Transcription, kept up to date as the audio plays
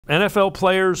NFL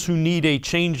players who need a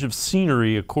change of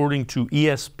scenery, according to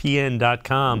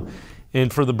ESPN.com.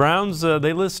 And for the Browns,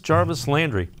 they list Jarvis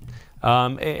Landry.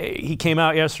 He came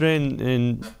out yesterday,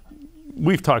 and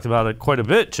we've talked about it quite a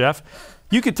bit, Jeff.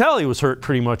 You could tell he was hurt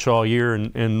pretty much all year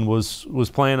and was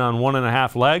playing on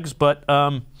 1.5 legs, but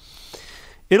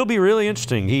it'll be really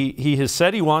interesting. He has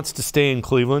said he wants to stay in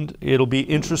Cleveland. It'll be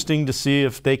interesting to see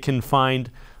if they can find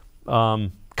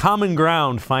common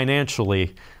ground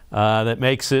financially that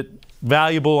makes it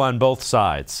valuable on both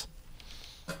sides.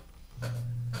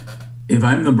 If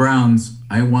I'm the Browns,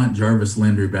 I want Jarvis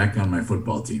Landry back on my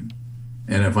football team.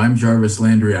 And if I'm Jarvis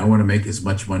Landry, I want to make as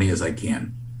much money as I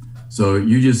can. So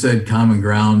you just said common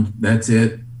ground. That's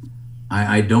it.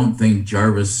 I don't think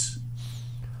Jarvis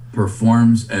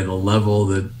performs at a level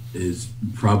that is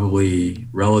probably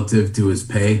relative to his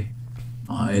pay.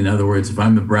 In other words, if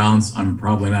I'm the Browns, I'm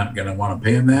probably not going to want to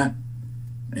pay him that.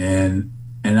 And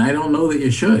I don't know that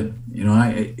you should. You know,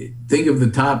 I think of the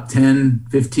top 10,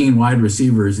 15 wide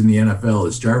receivers in the NFL.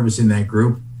 Is Jarvis in that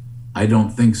group? I don't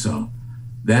think so.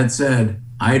 That said,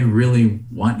 I'd really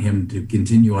want him to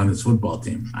continue on this football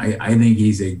team. I think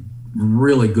he's a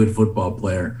really good football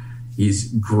player.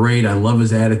 He's great. I love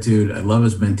his attitude. I love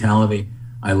his mentality.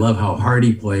 I love how hard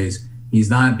he plays. He's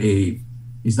not a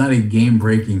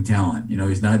game-breaking talent. You know,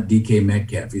 he's not DK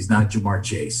Metcalf. He's not Jamar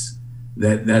Chase.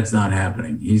 That's not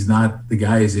happening. He's not the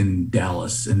guys in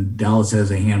Dallas, and Dallas has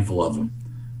a handful of them.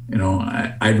 You know,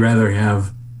 I'd rather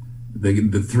have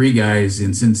the three guys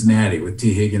in Cincinnati with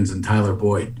T. Higgins and Tyler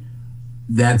Boyd.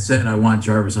 That said, I want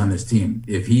Jarvis on this team.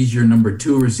 If he's your number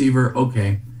 2 receiver,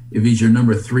 okay. If he's your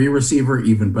number 3 receiver,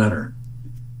 even better.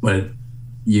 But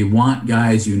you want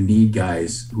guys, you need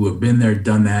guys who have been there,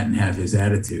 done that, and have his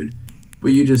attitude.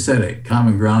 But you just said it.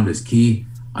 Common ground is key.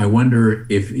 I wonder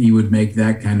if he would make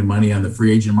that kind of money on the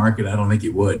free agent market. I don't think he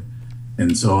would.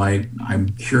 And so I'm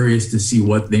curious to see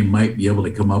what they might be able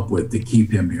to come up with to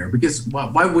keep him here. Because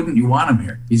why wouldn't you want him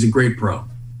here? He's a great pro.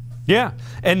 Yeah,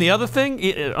 and the other thing,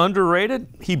 underrated,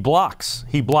 he blocks.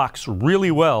 He blocks really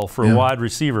well for a wide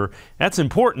receiver. That's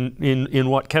important in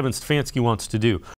what Kevin Stefanski wants to do.